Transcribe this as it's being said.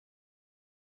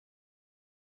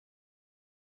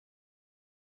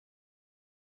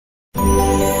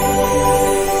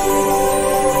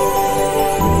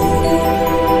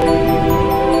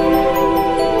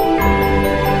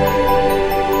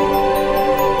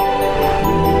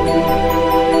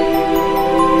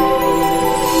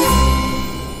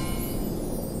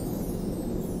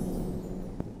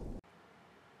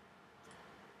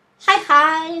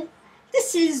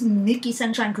Nikki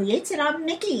Sunshine Creates, and I'm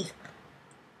Nikki.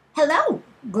 Hello,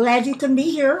 glad you can be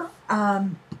here.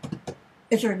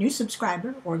 If you're a new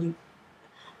subscriber, or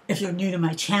if you're new to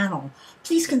my channel,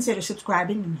 please consider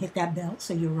subscribing and hit that bell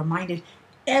so you're reminded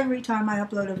every time I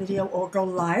upload a video or go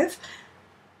live.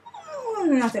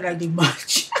 Not that I do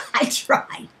much. I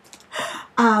try.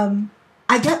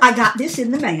 I got this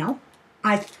in the mail.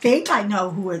 I think I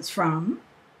know who it's from.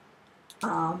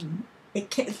 I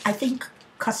think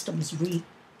Customs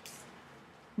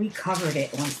recovered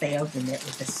it once they opened it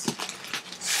with this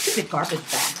stupid garbage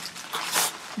bag.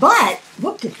 But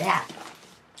look at that.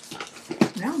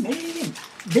 No, maybe they didn't.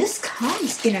 This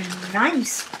comes in a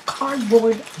nice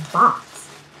cardboard box.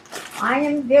 I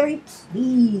am very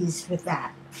pleased with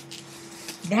that.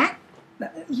 That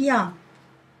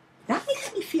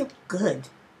makes me feel good,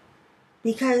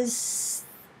 because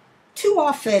too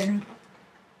often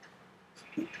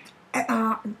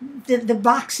the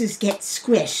boxes get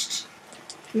squished,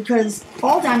 because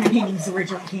all diamond paintings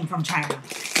originally came from China,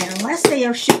 and unless they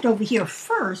are shipped over here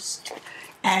first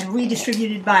and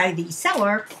redistributed by the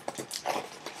seller,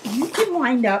 you can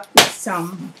wind up with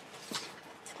some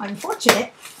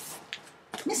unfortunate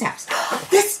mishaps.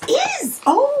 This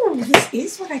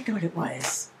is what I thought it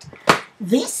was.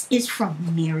 This is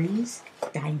from Mary's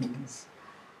Diamonds.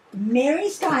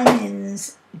 Mary's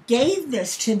Diamonds gave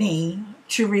this to me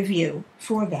to review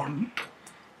for them.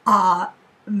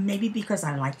 Maybe because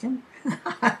I like them.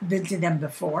 I've been to them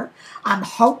before. I'm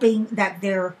hoping that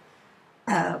their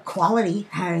quality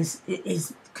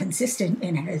is consistent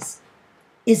and is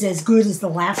as good as the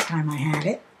last time I had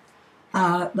it.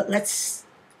 But let's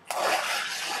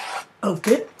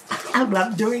open. I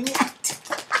love doing that.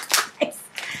 It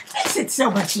makes it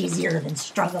so much easier than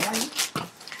struggling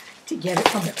to get it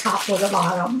from the top or the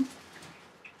bottom.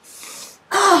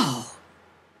 Oh,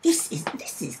 this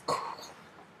is cool.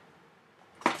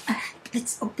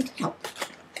 Let's open it up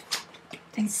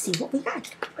and see what we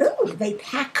got. Oh, they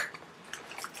pack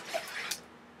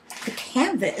the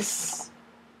canvas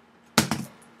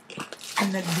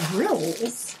and the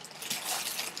drills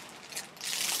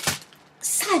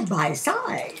side by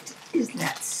side. Isn't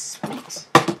that sweet?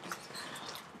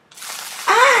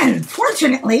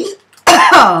 Unfortunately,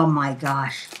 oh my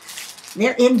gosh,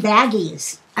 they're in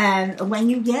baggies. And when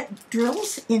you get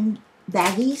drills in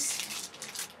baggies,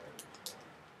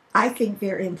 I think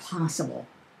they're impossible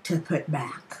to put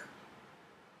back.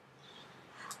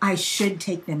 I should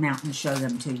take them out and show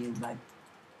them to you, but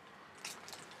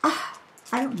I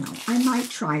don't know. I might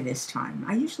try this time.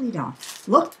 I usually don't.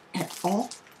 Look at all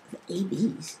the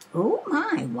ABs. Oh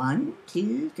my. 1,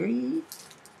 2, 3,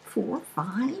 4,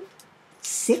 5,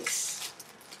 6,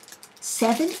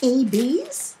 7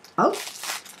 ABs. Oh,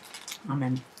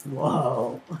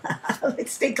 whoa.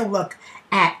 Let's take a look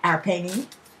at our painting.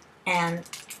 And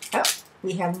oh,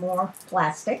 we have more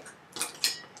plastic.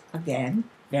 Again,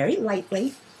 very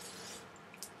lightly.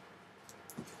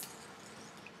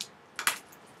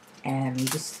 And we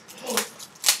just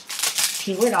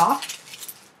peel it off.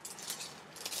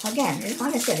 Again,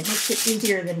 like I said, it makes it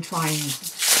easier than trying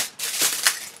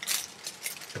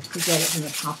to get it from the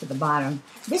top or the bottom.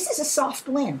 This is a soft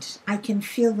lint. I can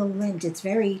feel the lint. It's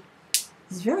very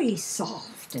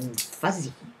soft and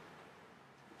fuzzy.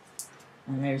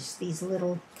 And there's these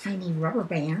little tiny rubber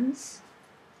bands,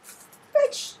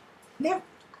 which they're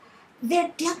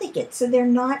delicate, so they're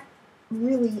not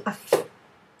really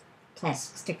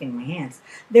plastic stick in my hands.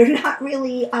 They're not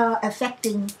really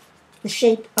affecting the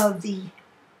shape of the.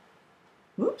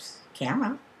 Oops,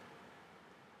 camera.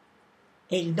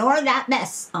 Ignore that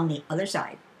mess on the other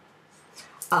side.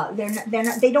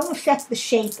 They don't affect the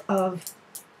shape of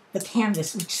the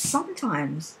canvas, which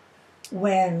sometimes,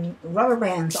 when rubber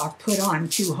bands are put on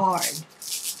too hard,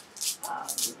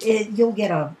 you'll get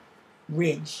a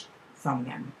ridge from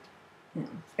them.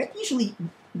 It usually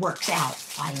works out,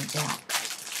 I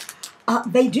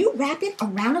doubt. They do wrap it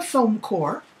around a foam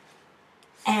core,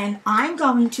 and I'm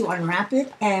going to unwrap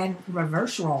it and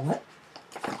reverse roll it,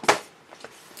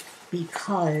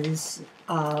 because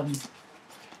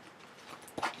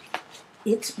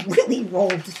it's really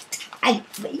rolled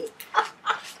tightly.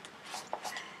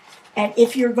 And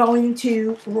if you're going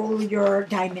to roll your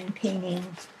diamond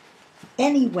painting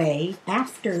anyway,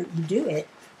 after you do it,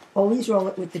 always roll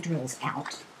it with the drills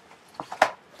out.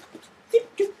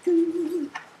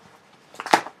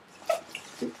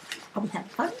 Are we having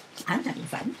fun? I'm having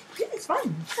fun. It's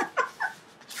fun.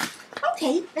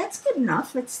 Okay, that's good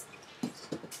enough.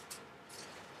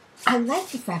 I like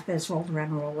the fact that it's rolled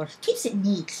around a roller. It keeps it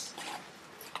neat.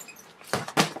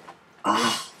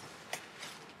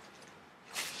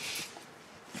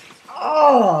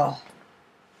 Oh,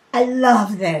 I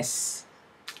love this.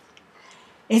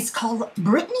 It's called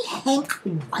Brittany Hank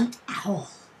White Owl.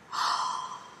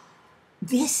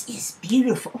 This is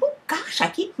beautiful. Oh gosh, I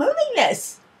keep moving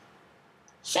this.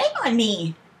 Shame on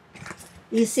me.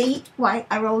 You see why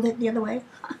I rolled it the other way?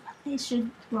 I should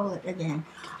roll it again.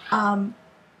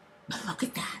 Look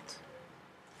at that.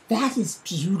 That is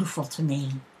beautiful to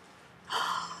me.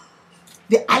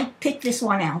 I picked this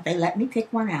one out. They let me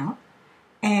pick one out.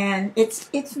 And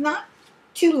it's not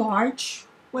too large.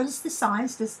 What is the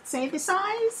size? Does it say the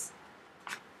size?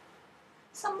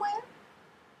 Somewhere?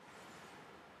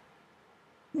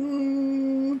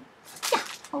 Yeah,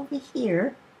 over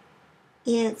here.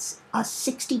 It's a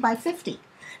 60 by 50.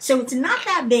 So it's not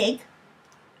that big,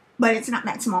 but it's not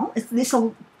that small.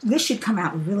 This should come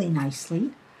out really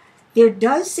nicely. There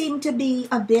does seem to be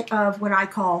a bit of what I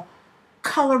call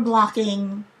color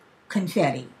blocking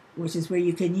confetti, which is where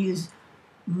you can use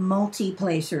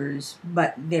multi-placers,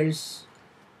 but there's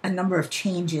a number of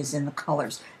changes in the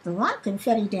colors. There's a lot of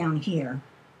confetti down here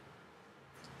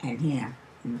and here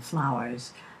in the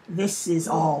flowers. This is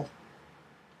all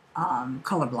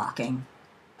color blocking,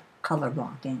 and color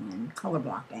blocking,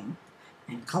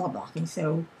 and color blocking.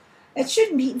 So it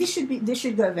shouldn't be. This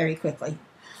should go very quickly.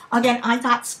 Again, I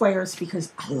got squares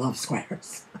because I love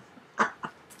squares.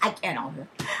 I can't help it.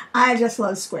 I just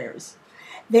love squares.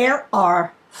 There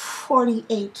are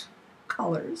 48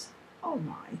 colors. Oh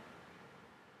my.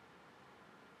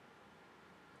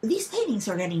 These paintings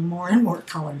are getting more and more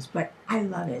colors, but I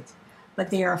love it. But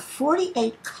there are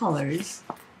 48 colors,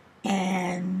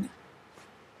 and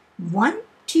 1,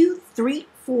 2, 3,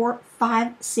 4,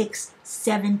 5, 6,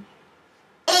 7,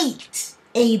 8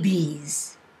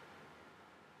 ABs.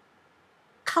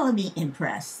 Color me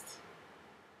impressed.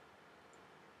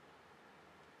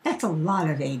 That's a lot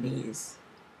of ABs.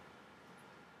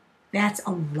 That's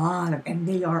a lot of, and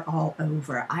they are all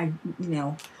over.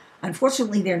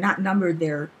 Unfortunately, they're not numbered.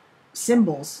 They're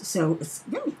symbols, so it's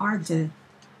really hard to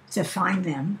find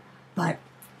them. But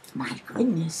my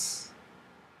goodness,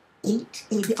 8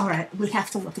 AB. All right, we have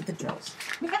to look at the drills.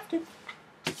 We have to.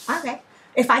 Okay.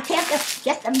 If I can't just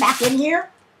get them back in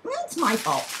here, it's my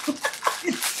fault.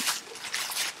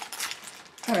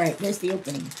 All right, there's the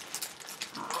opening.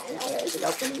 Oh, no, there's the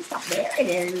opening stuff. There it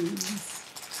is.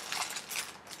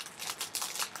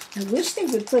 I wish they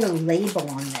would put a label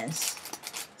on this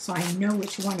so I know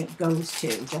which one it goes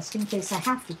to, just in case I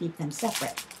have to keep them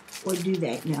separate. Or do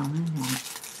they? No, they don't.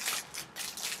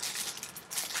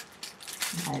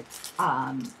 But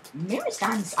Mary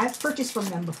Stein's, I've purchased from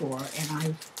them before,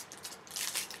 and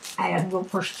I will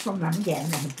purchase from them again.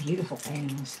 They're beautiful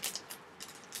paintings.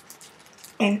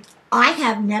 And I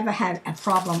have never had a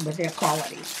problem with their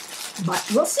quality, but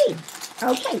we'll see.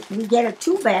 Okay, we get a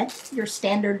 2-bag, your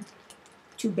standard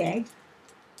 2-bag,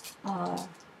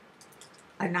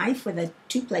 a knife with a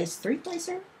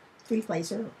 3-placer, I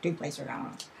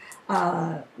don't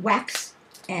know, wax,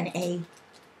 and a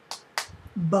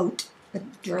boat, a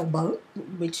drill boat,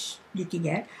 which you can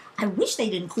get. I wish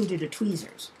they'd included a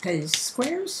tweezers, because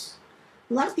squares,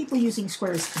 a lot of people using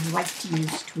squares like to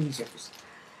use tweezers.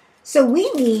 So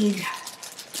we need,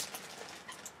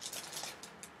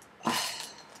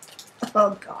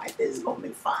 oh God, this is going to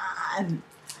be fun.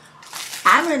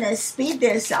 I'm going to speed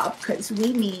this up because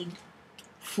we need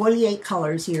 48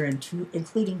 colors here,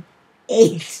 including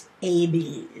 8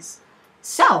 ABs.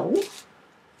 So,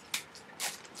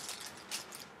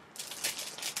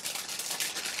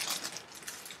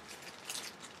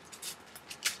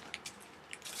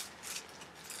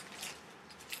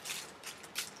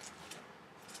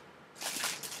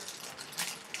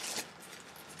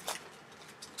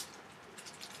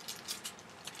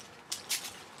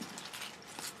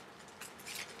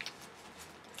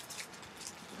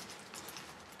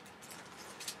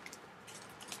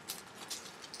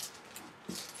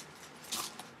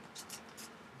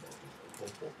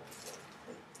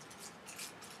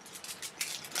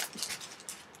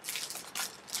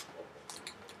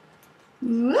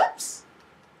 whoops.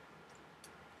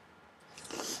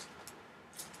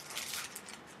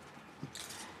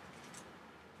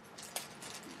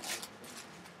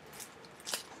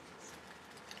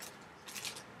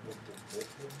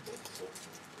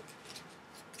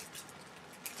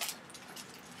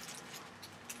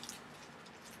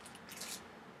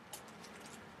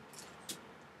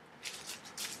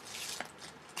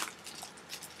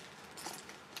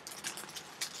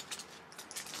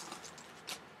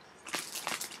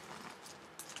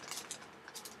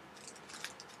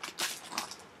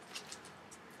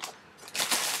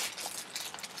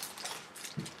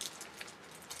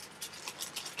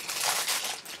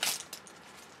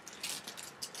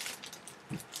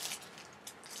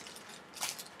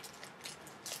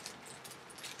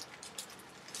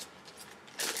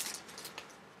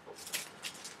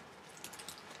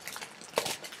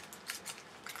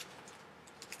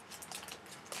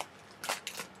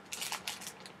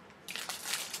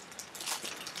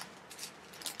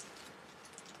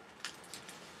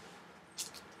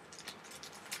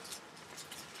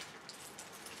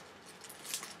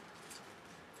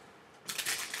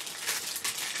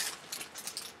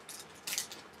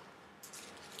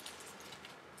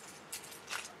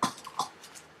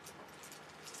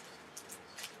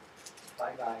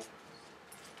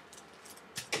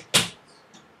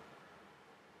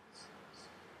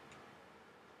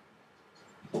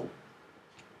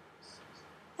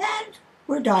 And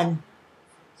we're done.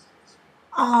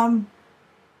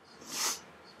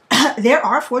 There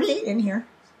are 48 in here.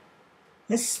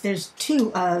 There's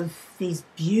two of these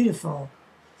beautiful,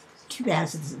 two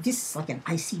bags of this. This is like an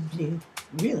icy blue,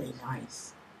 really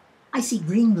nice. Icy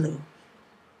green blue.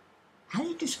 How do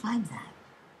you describe that?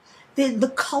 The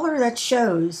color that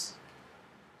shows,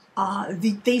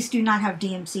 these do not have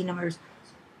DMC numbers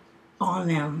on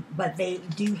them, but they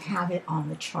do have it on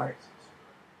the chart.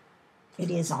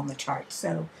 It is on the chart,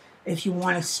 so if you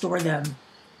want to store them,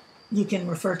 you can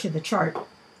refer to the chart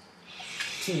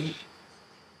to, you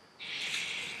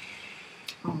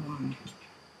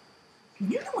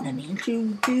know what I mean,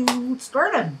 to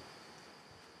store them.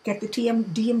 Get the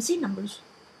DMC numbers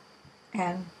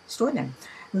and store them.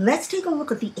 Let's take a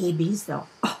look at the ABs, though.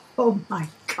 Oh my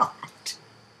God.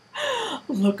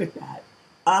 Look at that.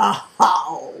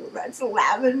 Oh, that's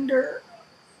lavender.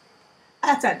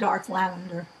 That's a dark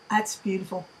lavender. That's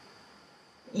beautiful.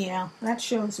 Yeah, that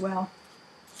shows well.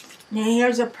 Now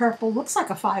here's a purple. Looks like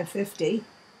a 550.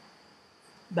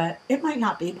 But it might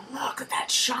not be. But look at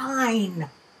that shine.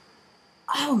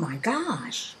 Oh my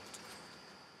gosh.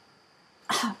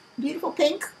 Beautiful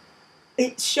pink.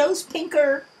 It shows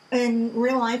pinker in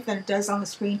real life than it does on the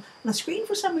screen. On the screen,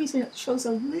 for some reason, it shows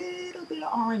a little bit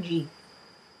of orangey.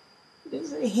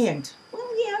 There's a hint. Well,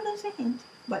 yeah, there's a hint.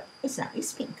 But it's not.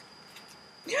 It's pink.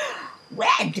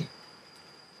 Red.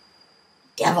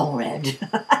 Devil red.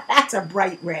 That's a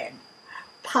bright red.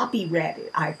 Poppy red,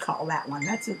 I call that one.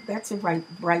 That's a bright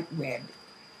red.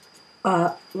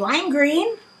 Lime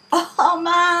green. Oh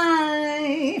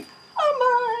my.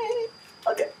 Oh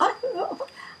my. Okay.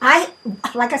 I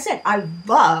like I said, I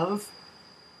love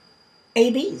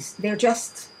ABs. They're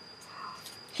just,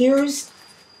 here's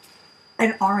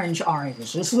an orange.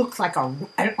 This looks like an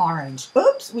orange.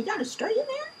 Oops, we got a stray in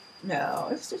there? No,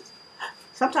 it's just,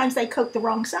 sometimes they coat the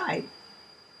wrong side.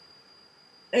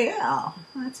 Yeah,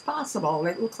 that's possible.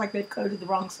 It looks like they've coated the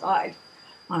wrong side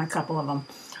on a couple of them.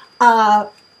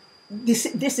 This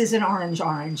is an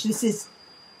orange. This is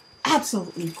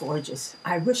absolutely gorgeous.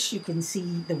 I wish you can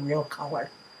see the real color,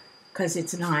 because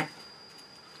it's not.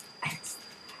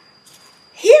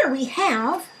 Here we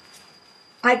have,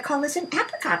 I'd call this an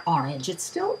apricot orange.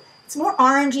 It's more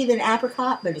orangey than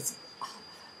apricot, but it's,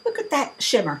 look at that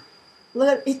shimmer.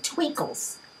 Look, it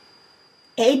twinkles.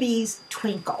 ABs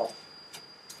twinkle.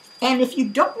 And if you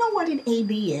don't know what an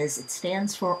AB is, it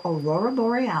stands for Aurora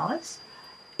Borealis.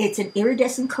 It's an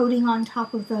iridescent coating on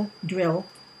top of the drill,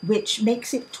 which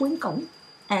makes it twinkle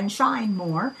and shine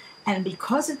more. And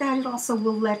because of that, it also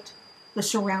will let the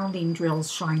surrounding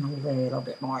drills shine a little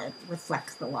bit more. It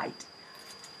reflects the light.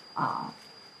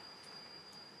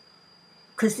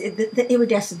 Because the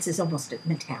iridescence is almost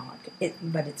metallic,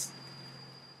 but it's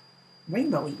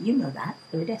rainbowy. You know that,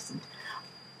 iridescent.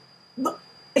 Look,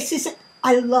 it's just,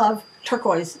 I love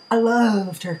turquoise. I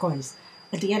love turquoise.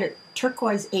 At the end of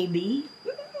turquoise AB,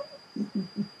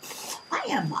 I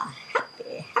am a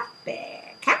happy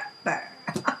camper.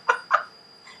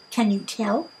 Can you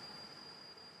tell?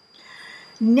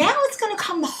 Now it's going to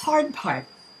come the hard part.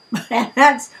 And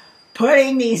that's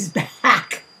putting these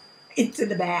back into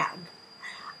the bag.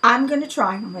 I'm going to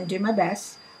try. I'm going to do my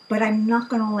best. But I'm not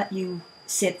going to let you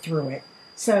sit through it.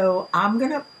 So I'm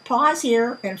going to pause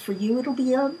here. And for you, it'll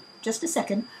be just a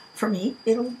second. For me,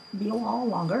 it'll be a while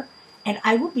longer. And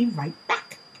I will be right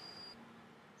back.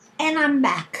 And I'm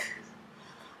back.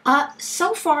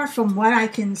 So far from what I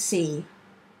can see,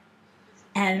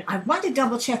 and I want to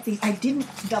double check these. I didn't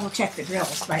double check the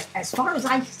drills, but as far as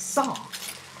I saw,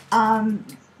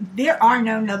 there are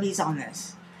no nubbies on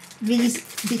this. These,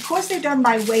 because they're done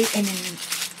by weight and in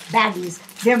baggies,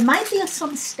 there might be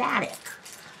some static,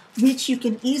 which you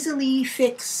can easily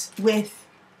fix with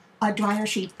a dryer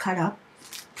sheet cut up,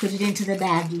 put it into the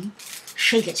baggie,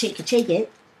 shake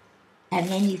it, and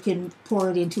then you can pour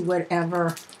it into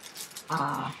whatever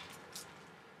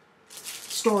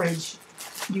storage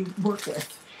you work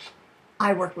with.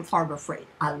 I work with Harbor Freight.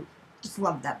 I just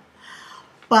love them.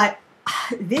 But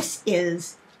this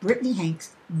is Brittany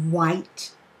Hank's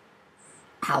White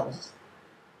Owl.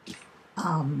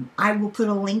 I will put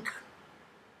a link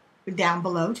down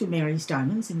below to Mary's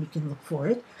Diamonds, and you can look for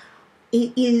it.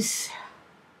 It is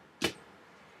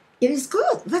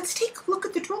good. Let's take a look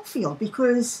at the drill field,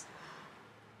 because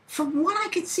from what I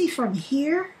can see from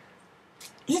here,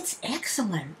 it's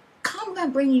excellent. I'm going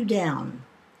to bring you down.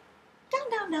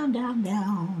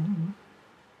 Down.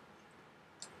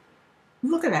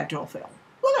 Look at that drill field.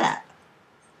 Look at that.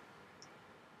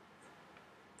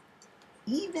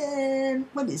 even,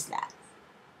 what is that?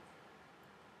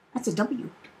 That's a W.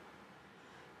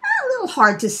 A little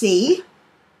hard to see.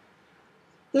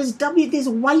 There's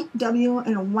a white W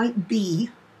and a white B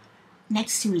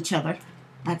next to each other.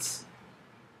 That's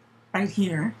right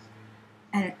here.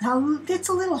 And it's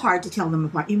a little hard to tell them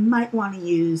apart. You might want to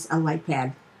use a light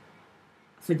pad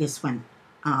for this one.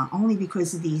 Only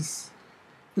because of the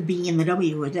B and the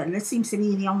W. That seems to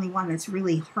be the only one that's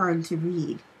really hard to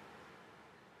read.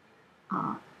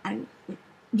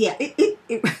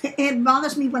 It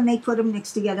bothers me when they put them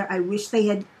next together. I wish they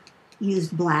had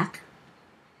used black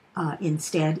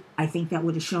instead. I think that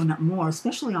would have shown up more,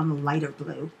 especially on the lighter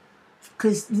blue,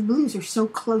 because the blues are so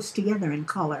close together in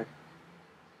color.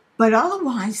 But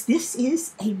otherwise, this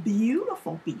is a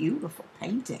beautiful, beautiful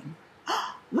painting.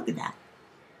 Look at that.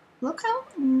 Look how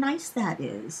nice that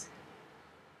is.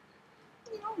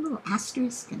 You know, a little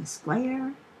asterisk and a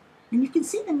square. And you can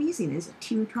see them easy. There's a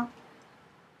teardrop.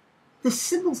 The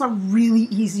symbols are really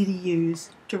easy to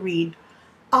use, to read.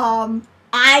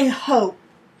 I hope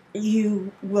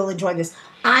you will enjoy this.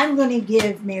 I'm going to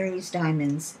give Mary's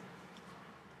Diamonds,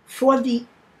 for the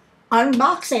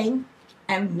unboxing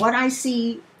and what I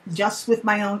see just with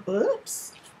my own,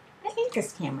 oops, I hate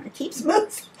this camera. It keeps moving.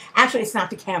 Actually, it's not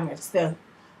the camera. It's the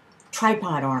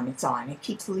tripod arm it's on. It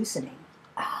keeps loosening.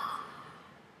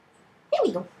 Here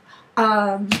we go.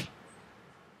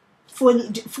 For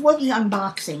the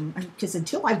unboxing, because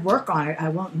until I work on it, I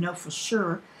won't know for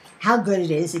sure how good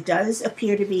it is. It does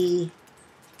appear to be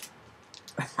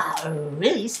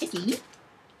really sticky,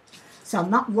 so I'm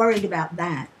not worried about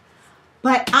that.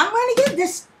 But I'm going to give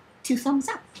this 2 thumbs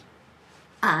up.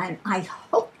 And I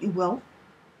hope you will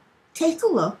take a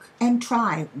look and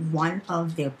try one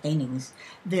of their paintings.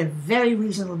 They're very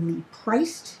reasonably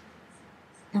priced.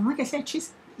 And like I said,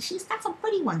 she's got some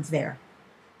pretty ones there.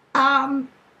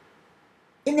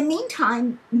 In the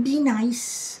meantime, be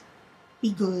nice, be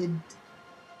good,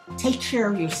 take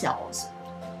care of yourselves.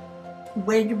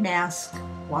 Wear your mask,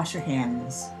 wash your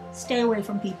hands, stay away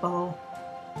from people,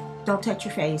 don't touch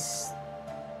your face,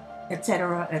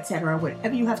 etc., etc.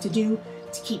 Whatever you have to do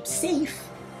to keep safe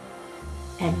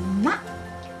and not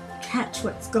catch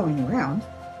what's going around,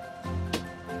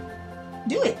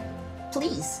 do it,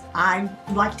 please. I'd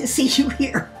like to see you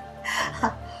here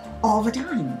all the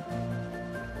time.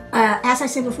 As I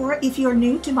said before, if you're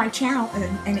new to my channel,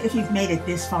 and if you've made it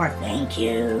this far, thank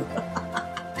you.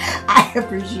 I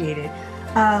appreciate it.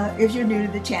 If you're new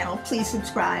to the channel, please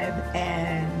subscribe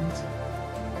and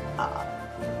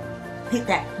hit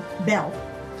that bell,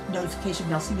 notification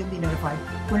bell, so you'll be notified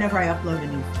whenever I upload a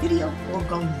new video or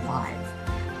go live.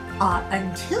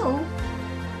 Until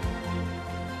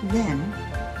then,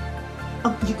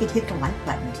 you could hit the like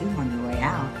button too on your way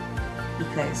out,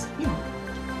 because, you know,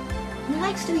 he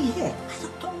likes to be hit.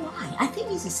 I don't know why. I think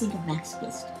he's a single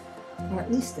masochist, or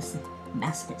at least a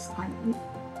masochist.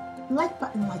 The like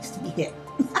button likes to be hit.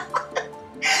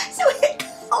 So hit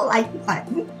the like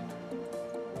button.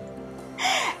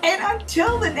 And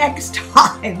until the next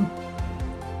time,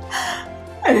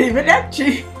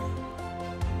 arrivederci.